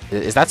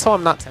 Is that so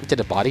I'm not tempted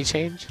to body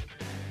change?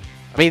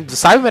 I mean, the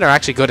Cybermen are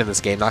actually good in this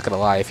game, not gonna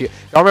lie. If you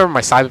don't remember my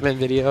Cybermen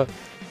video,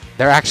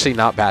 they're actually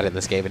not bad in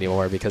this game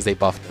anymore because they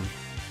buffed them.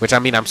 Which, I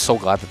mean, I'm so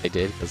glad that they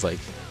did, because, like,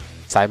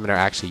 Cybermen are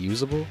actually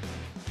usable.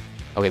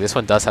 Okay, this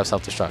one does have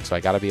self-destruct, so I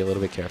gotta be a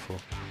little bit careful.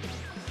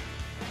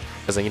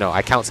 Because, you know,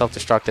 I count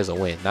self-destruct as a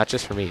win, not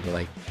just for me, but,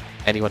 like,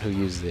 anyone who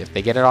uses it. If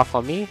they get it off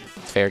on me,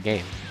 it's fair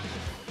game.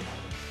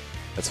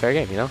 That's fair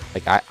game, you know?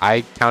 Like,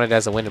 I count it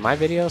as a win in my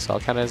video, so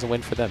I'll count it as a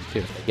win for them, too,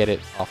 if they get it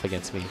off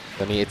against me.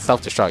 I mean, it's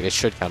self-destruct. It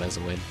should count as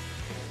a win.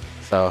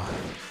 So,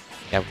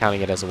 yeah, I'm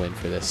counting it as a win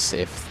for this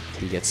if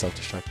he gets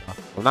self-destruct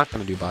off. I'm not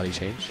going to do body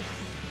change.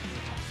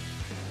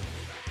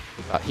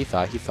 He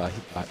thought.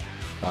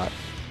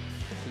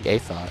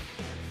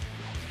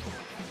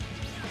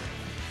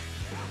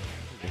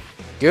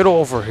 Get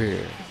over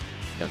here.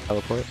 Gonna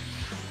teleport?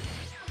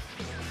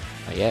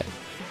 Not yet.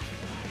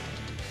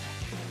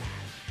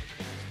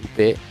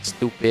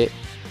 Stupid.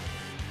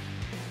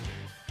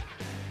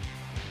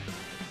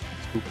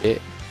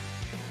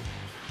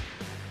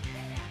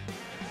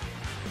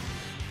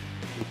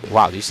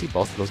 Wow, do you see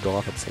both of those go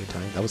off at the same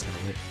time? That was kind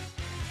of weird.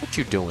 What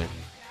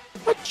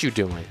you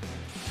doing?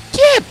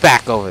 Get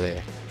back over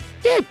there.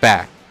 Get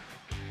back.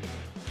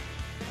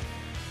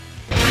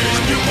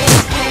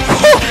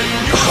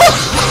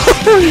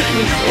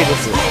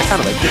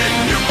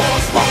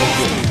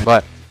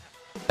 But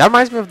that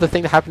reminds me of the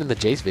thing that happened in the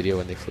Jace video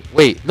when they flew.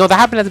 Wait, no, that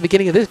happened at the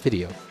beginning of this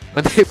video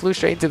when they flew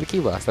straight into the key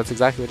blast. That's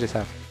exactly what just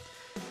happened.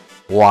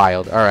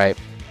 Wild. All right,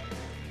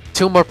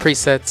 2 more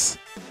presets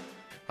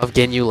of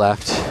Ginyu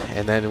left,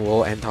 and then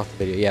we'll end off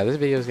the video. Yeah, this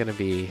video is gonna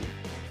be.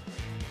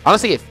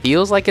 Honestly, it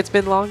feels like it's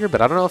been longer,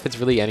 but I don't know if it's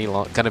really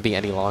gonna be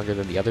any longer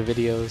than the other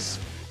videos.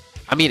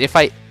 I mean, if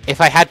I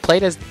had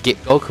played as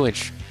Goku and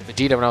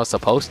Vegeta when I was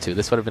supposed to,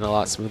 this would have been a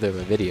lot smoother of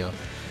a video.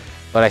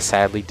 But I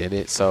sadly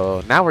didn't,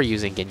 so now we're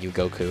using Ginyu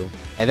Goku.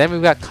 And then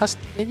we've got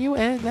custom Ginyu,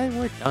 and then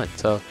we're done.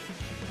 So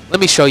let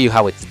me show you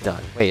how it's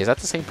done. Wait, is that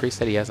the same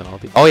preset he has on all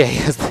these? Oh yeah,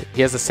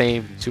 he has the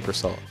same Super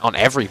Soul on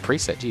every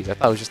preset. Jeez, I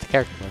thought it was just the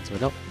character ones,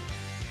 but no.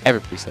 Every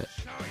preset.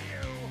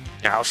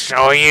 I'll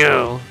show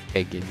you.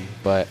 Okay, Ginyu,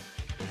 but...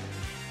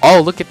 Oh,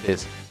 look at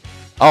this.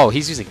 Oh,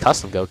 he's using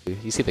custom Goku.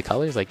 You see the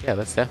colors? Like, yeah,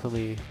 that's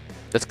definitely...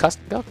 That's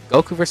custom Goku.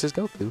 Goku versus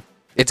Goku.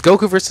 It's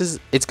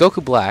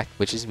Goku Black,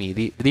 which is me,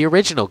 the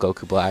original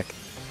Goku Black.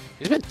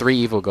 There's been 3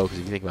 evil Gokus if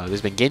you think about it.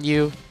 There's been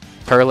Ginyu,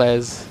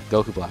 Perlez,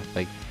 Goku Black.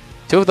 Like,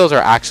 2 of those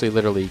are actually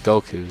literally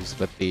Gokus,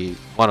 but the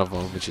one of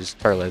them, which is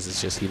Perlez,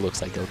 is just he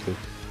looks like Goku.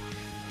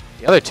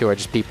 The other 2 are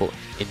just people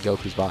in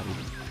Goku's body.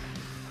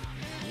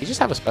 You just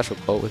have a special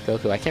quote with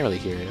Goku. I can't really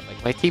hear it.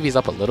 Like, my TV's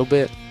up a little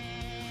bit,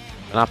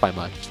 but not by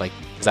much. Like,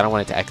 because I don't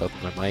want it to echo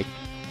through my mic,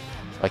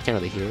 so I can't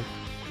really hear it.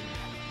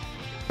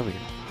 Come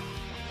here.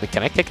 Wait,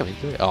 can I kick him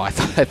into it? Oh, I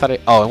thought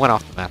it. Oh, it went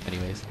off the map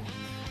anyways.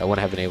 I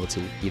wouldn't have been able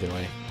to either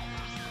way.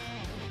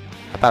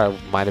 I thought I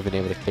might have been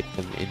able to kick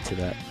them into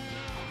that.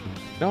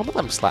 No, I'm gonna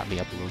let him slap me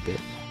up a little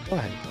bit. Go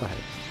ahead.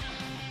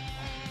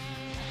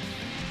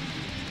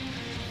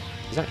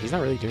 He's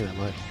not really doing that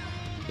much.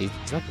 He's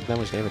not doing that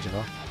much damage at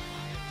all.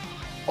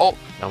 Oh,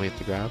 now we have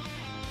to grab.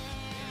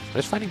 I'm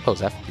just fighting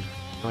pose F.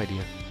 No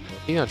idea.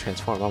 If he's gonna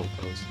transform, I won't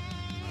pose.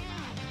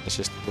 It's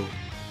just cool.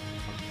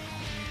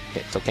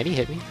 Okay, so can he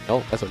hit me?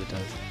 No, that's what it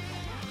does.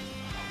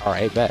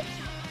 Alright, bet.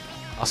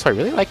 Also, I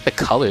really like the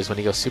colors when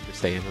he goes Super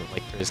Saiyan,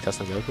 like for his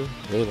custom Goku.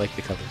 I really like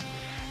the colors.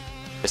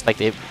 Just like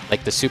the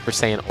Super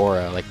Saiyan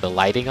aura, like the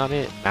lighting on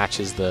it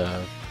matches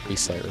the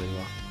preset really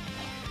well.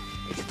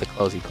 Look at the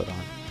clothes he put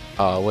on.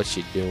 Oh, what's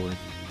she doing?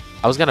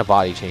 I was gonna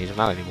body change, I'm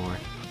not anymore.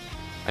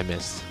 I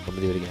missed. Let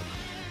me do it again.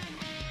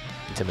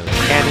 Into melee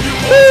cannon.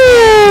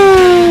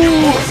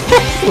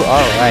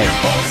 Alright.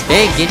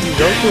 Dang, Ginyu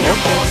Goku.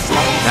 Okay.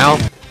 Now,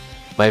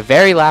 my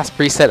very last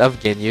preset of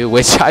Ginyu,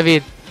 which, I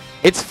mean,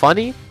 it's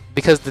funny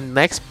because the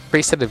next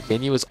preset of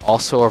Ginyu is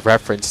also a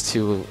reference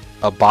to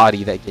a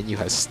body that Ginyu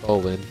has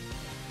stolen.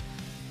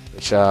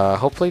 Which,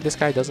 hopefully this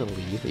guy doesn't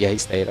leave. Yeah, he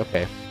stayed.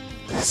 Okay.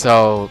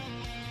 So,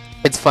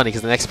 it's funny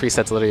because the next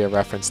preset's literally a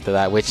reference to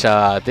that, which,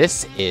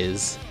 this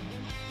is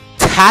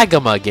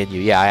Tagoma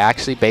Ginyu. Yeah, I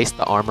actually based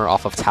the armor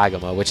off of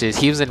Tagoma, which is,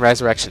 he was in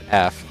Resurrection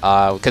F,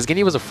 because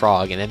Ginyu was a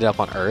frog and ended up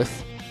on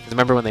Earth.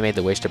 Remember when they made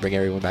the wish to bring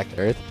everyone back to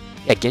Earth?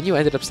 Yeah, Ginyu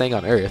ended up staying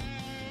on Earth,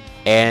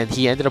 and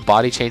he ended up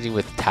body changing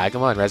with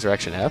Tagoma in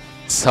Resurrection F.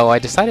 So I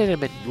decided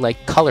to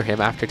like color him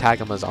after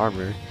Tagoma's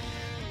armor.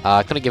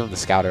 I couldn't give him the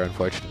Scouter,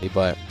 unfortunately,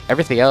 but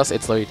everything else,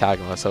 it's literally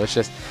Tagoma. So it's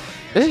just,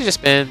 this has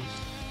just been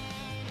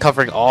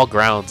covering all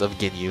grounds of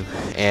Ginyu,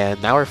 and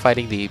now we're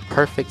fighting the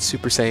perfect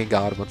Super Saiyan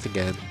God once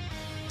again.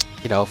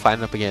 You know,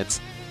 fighting up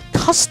against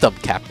custom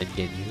Captain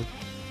Ginyu.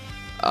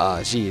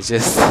 Geez,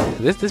 just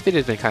this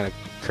video's been kind of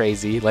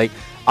crazy. Like,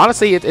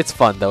 honestly, it's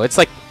fun though. It's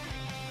like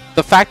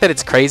the fact that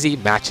it's crazy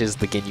matches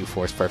the Ginyu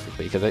Force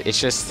perfectly, because it's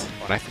just,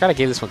 and I forgot I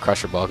gave this one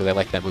Crusher Ball because I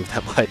like that move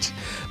that much,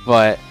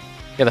 but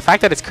yeah, the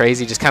fact that it's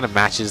crazy just kind of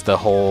matches the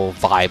whole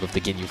vibe of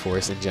the Ginyu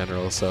Force in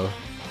general. So,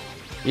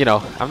 you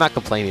know, I'm not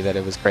complaining that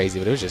it was crazy,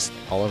 but it was just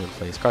all over the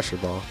place. Crusher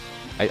Ball.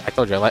 I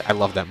told you I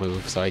love that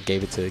move, so I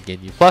gave it to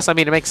Ginyu. Plus, I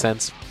mean, it makes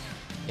sense.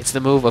 It's the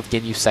move of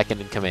Ginyu's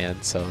second in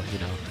command, so, you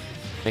know,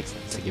 it makes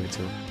sense to give it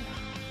to him.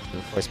 And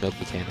of course,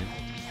 Milky Cannon.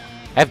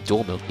 I have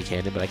dual Milky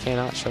Cannon, but I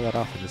cannot show that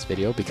off in this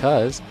video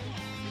because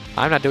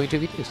I'm not doing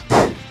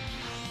 2v2s.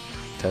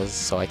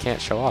 So I can't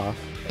show off.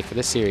 Like, for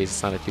this series,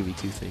 it's not a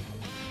 2v2 thing.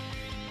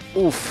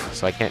 Oof,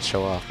 so I can't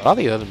show off. But all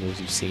the other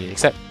moves you've seen,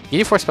 except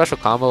Ginyu Force Special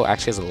Combo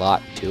actually has a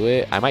lot to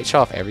it. I might show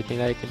off everything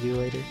that I can do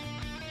later.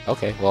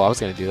 Okay, well, I was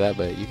going to do that,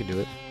 but you can do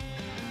it.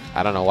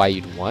 I don't know why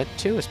you'd want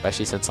to,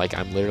 especially since, like,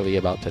 I'm literally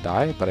about to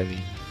die. But, I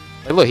mean,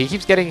 like, look, he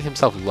keeps getting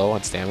himself low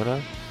on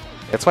stamina.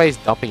 That's why he's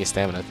dumping his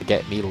stamina, to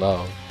get me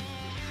low.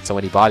 So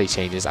when he body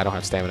changes, I don't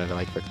have stamina to,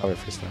 like, recover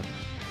for stuff.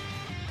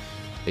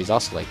 But he's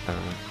also, like, kind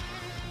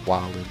of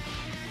wilding.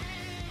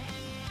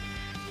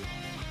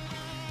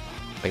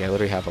 Like, I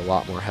literally have a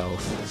lot more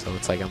health, so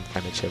it's like I'm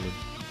kind of chilling.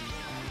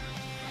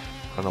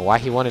 I don't know why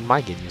he wanted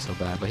my Ginyu so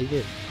bad, but he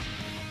did.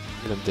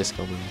 Give him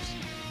disco moves.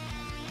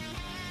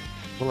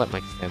 We'll let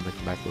my stamina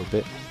come back a little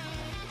bit.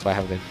 That's why I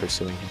haven't been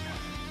pursuing him.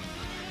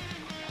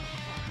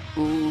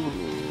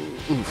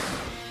 Ooh,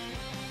 oof.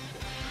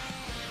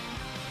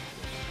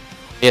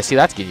 Yeah, see,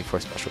 that's Ginyu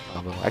Force Special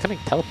Combo. I can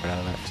make teleport out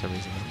of that for some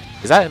reason.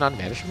 Is that an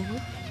unmanagable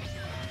move?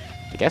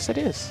 I guess it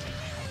is.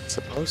 I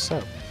suppose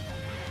so.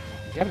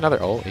 You have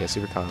another ult? Yeah,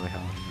 Super Kamehameha.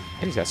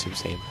 And he's got Super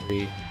Saiyan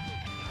 3.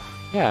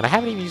 Yeah, and I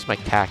haven't even used my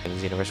CAC in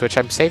the Xenoverse, which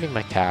I'm saving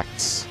my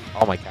CACs,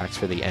 all my CACs,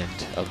 for the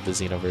end of the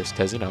Xenoverse,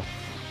 because, you know,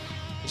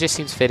 it just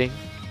seems fitting.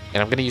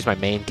 And I'm going to use my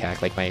main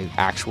CAC, like my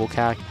actual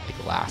CAC,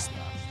 like last.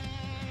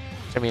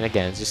 Which, I mean,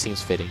 again, it just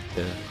seems fitting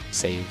to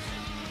save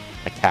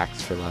my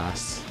CACs for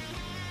last.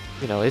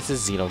 You know, it's a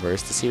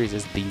Xenoverse. The series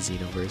is the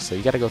Xenoverse, so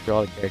you got to go through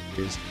all the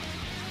characters.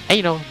 And,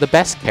 you know, the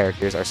best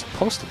characters are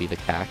supposed to be the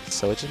CACs,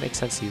 so it just makes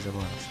sense to use them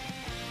last.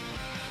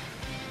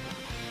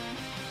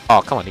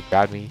 Oh, come on, he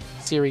grabbed me.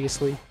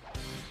 Seriously?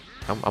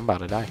 I'm about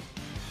to die.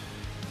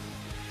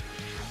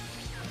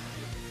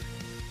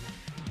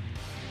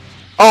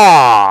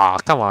 Oh,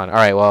 come on.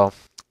 Alright, well,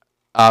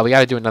 we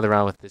gotta do another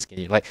round with this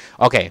Ginyu. Like,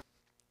 okay,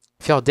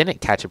 if y'all didn't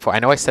catch it before, I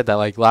know I said that,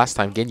 like, last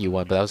time Ginyu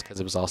won, but that was because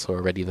it was also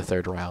already the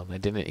third round. I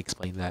didn't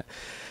explain that.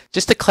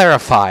 Just to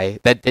clarify,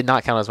 that did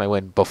not count as my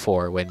win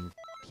before when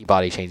he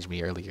body changed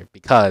me earlier,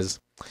 because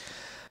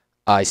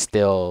I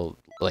still,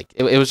 like,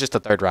 it was just the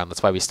third round.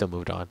 That's why we still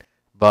moved on.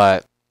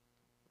 But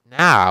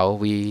now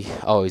we...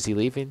 Oh, is he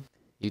leaving?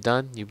 You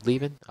done? You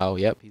leaving? Oh,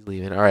 yep, he's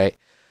leaving. Alright.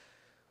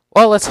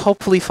 Well, let's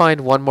hopefully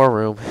find one more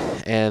room,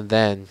 and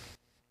then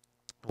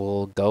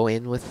we'll go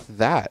in with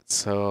that.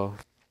 So,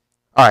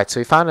 alright,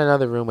 so we found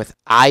another room with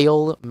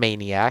Isle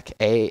Maniac,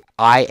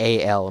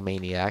 IAL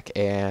Maniac,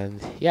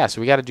 and yeah, so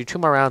we got to do 2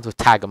 more rounds with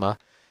Tagoma.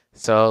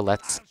 So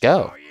let's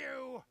go.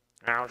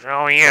 I'll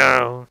show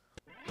you.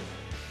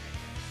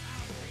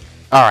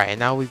 Alright, and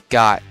now we've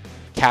got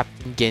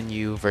Captain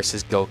Ginyu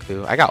versus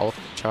Goku. I got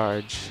ultimate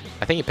charge.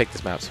 I think he picked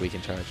this map so we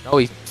can charge.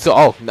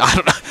 Oh, no, I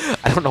don't know.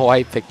 I don't know why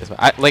he picked this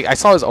map. I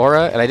saw his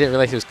aura and I didn't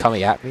realize he was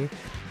coming at me.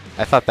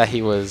 I thought that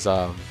he was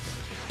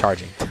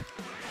charging. And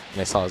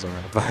I saw his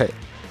aura, but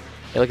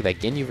hey, look at that,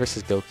 Ginyu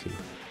versus Goku.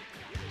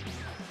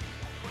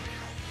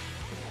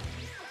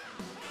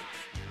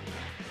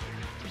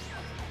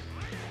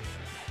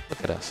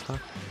 Look at us, huh?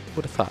 Who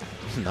would have thought?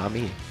 Not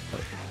me.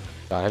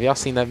 God, have y'all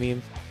seen that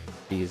meme?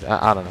 Jeez,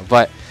 I don't know,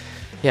 but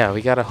yeah,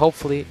 we gotta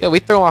hopefully... Yeah, we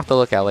throw him off the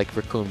lookout like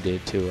Raccoon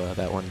did to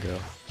that one girl.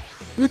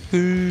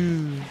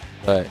 Raccoon!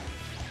 But,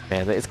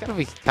 man, it's gonna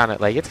be kind of...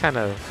 Like, it's kind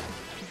of...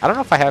 I don't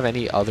know if I have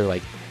any other,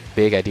 like,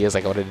 big ideas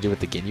like I wanted to do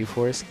with the Ginyu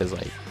Force, because,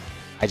 like,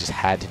 I just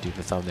had to do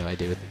the thumbnail I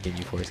did with the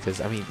Ginyu Force,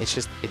 because, I mean, it's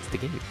the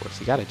Ginyu Force.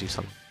 You gotta do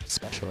something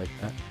special like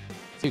that.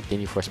 Let's do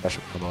Ginyu Force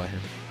special combo at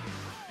him.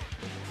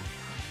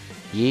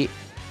 Yeet.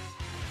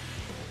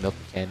 Milk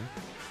Cannon.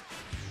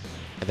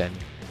 And then,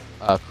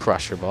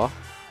 Crusher Ball.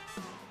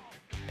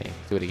 Okay,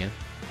 do it again.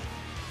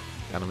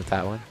 Got him with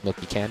that one.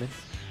 Milky Cannon.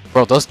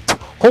 Bro, those...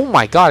 Oh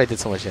my god, I did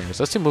so much damage.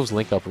 Those 2 moves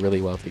link up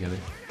really well together.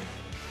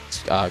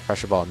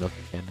 Crusher Ball and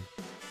Milky Cannon.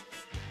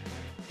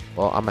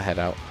 Well, I'm gonna head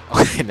out.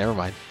 Okay, never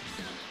mind.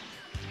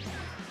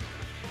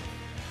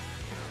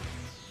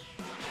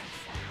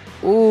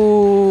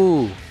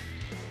 Ooh!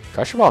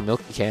 Crusher Ball and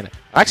Milky Cannon.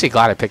 I'm actually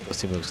glad I picked those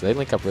 2 moves. They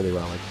link up really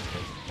well. Like,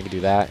 I can do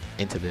that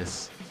into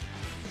this.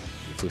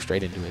 He flew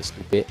straight into it,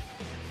 stupid.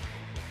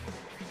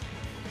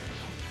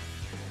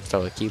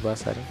 Start with a key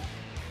blast at him.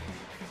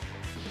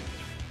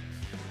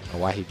 I don't know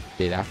why he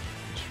did after.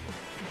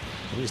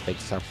 Let me just take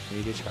this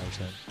opportunity to charge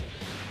that.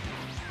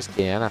 Just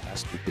kidding, I'm not that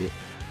stupid.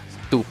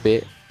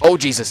 Stupid. Oh,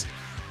 Jesus!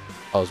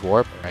 Oh, it's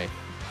warp? Alright.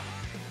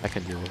 I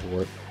can deal with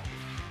warp.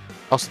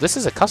 Oh, so this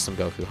is a custom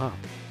Goku, huh?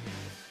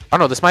 Oh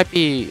no, this might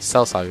be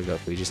Cell Saga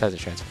Goku. He just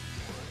hasn't transformed.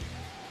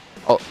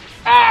 Oh.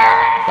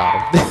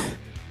 Got him.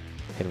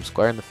 Hit him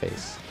square in the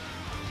face.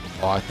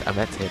 Oh, I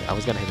meant to hit it. I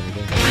was gonna hit it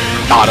again.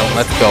 Got him.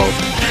 Let's go.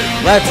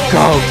 Let's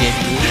go,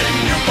 Ginyu.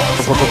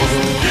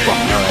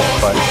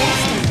 Alright,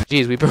 but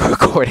geez, we've been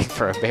recording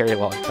for a very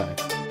long time.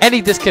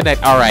 Any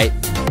disconnect? Alright.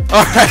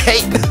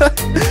 Alright.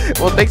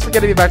 Well, thanks for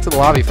getting me back to the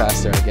lobby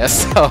faster, I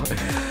guess. So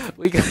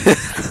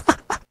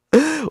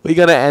we're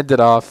gonna end it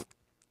off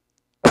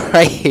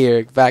right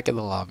here, back in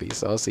the lobby.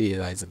 So I'll see you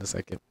guys in a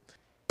second.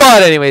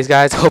 But anyways,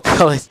 guys, hope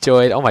y'all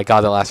enjoyed. Oh my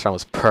god, the last round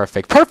was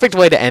perfect. Perfect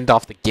way to end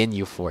off the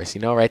Ginyu Force,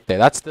 you know, right there.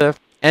 That's the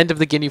end of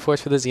the Ginyu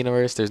Force for the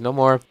Xenoverse. There's no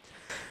more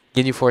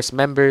Ginyu Force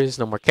members,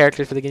 no more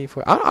characters for the Ginyu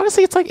Force.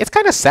 Honestly, it's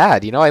kind of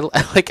sad, you know. I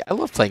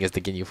love playing as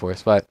the Ginyu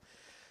Force, but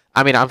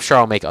I mean, I'm sure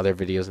I'll make other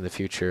videos in the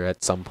future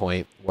at some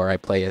point where I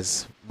play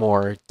as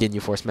more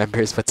Ginyu Force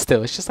members, but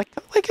still, it's just like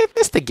I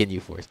missed the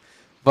Ginyu Force.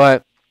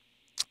 But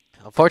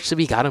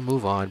unfortunately, we gotta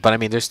move on. But I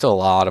mean, there's still a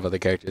lot of other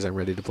characters I'm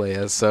ready to play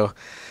as, so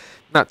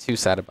not too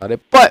sad about it.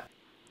 But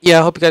yeah,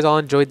 I hope you guys all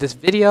enjoyed this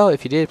video.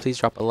 If you did, please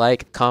drop a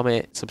like,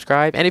 comment,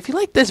 subscribe. And if you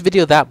like this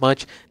video that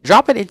much,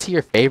 drop it into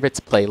your favorites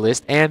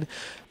playlist. And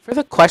for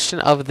the question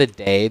of the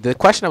day, the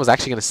question I was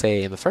actually going to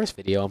say in the first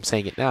video, I'm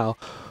saying it now.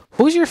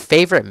 Who's your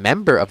favorite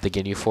member of the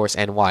Ginyu Force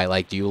and why?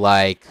 Like, do you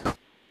like,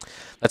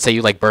 let's say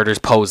you like Birder's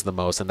pose the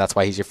most and that's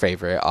why he's your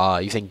favorite.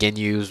 You think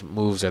Ginyu's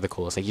moves are the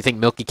coolest. Like, you think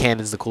Milky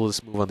Cannon's the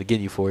coolest move on the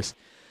Ginyu Force.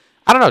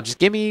 I don't know, just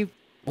give me,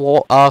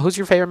 well, who's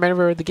your favorite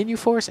member of the Ginyu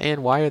Force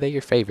and why are they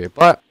your favorite?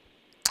 But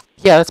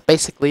yeah, that's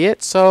basically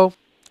it. So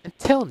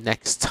until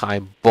next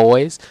time,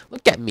 boys.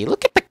 Look at me.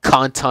 Look at the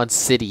Kanton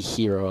City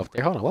hero up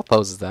there. Hold on, what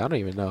pose is that? I don't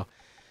even know.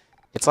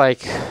 It's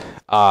like,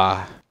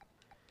 I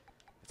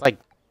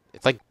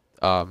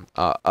don't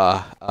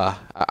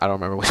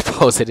remember which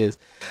pose it is.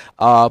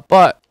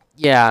 But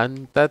yeah,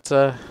 and that's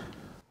let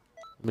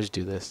me just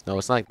do this. No,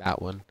 it's not like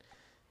that one.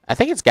 I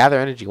think it's Gather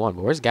Energy 1,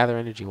 but where's Gather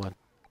Energy 1?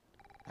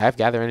 I have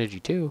Gather Energy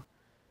 2.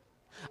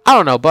 I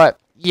don't know, but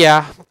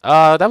yeah,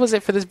 that was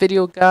it for this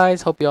video,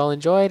 guys. Hope you all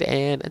enjoyed,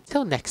 and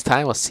until next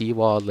time, I'll see you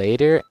all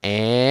later,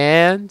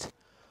 and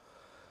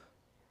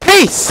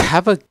peace!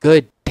 Have a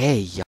good day, y'all.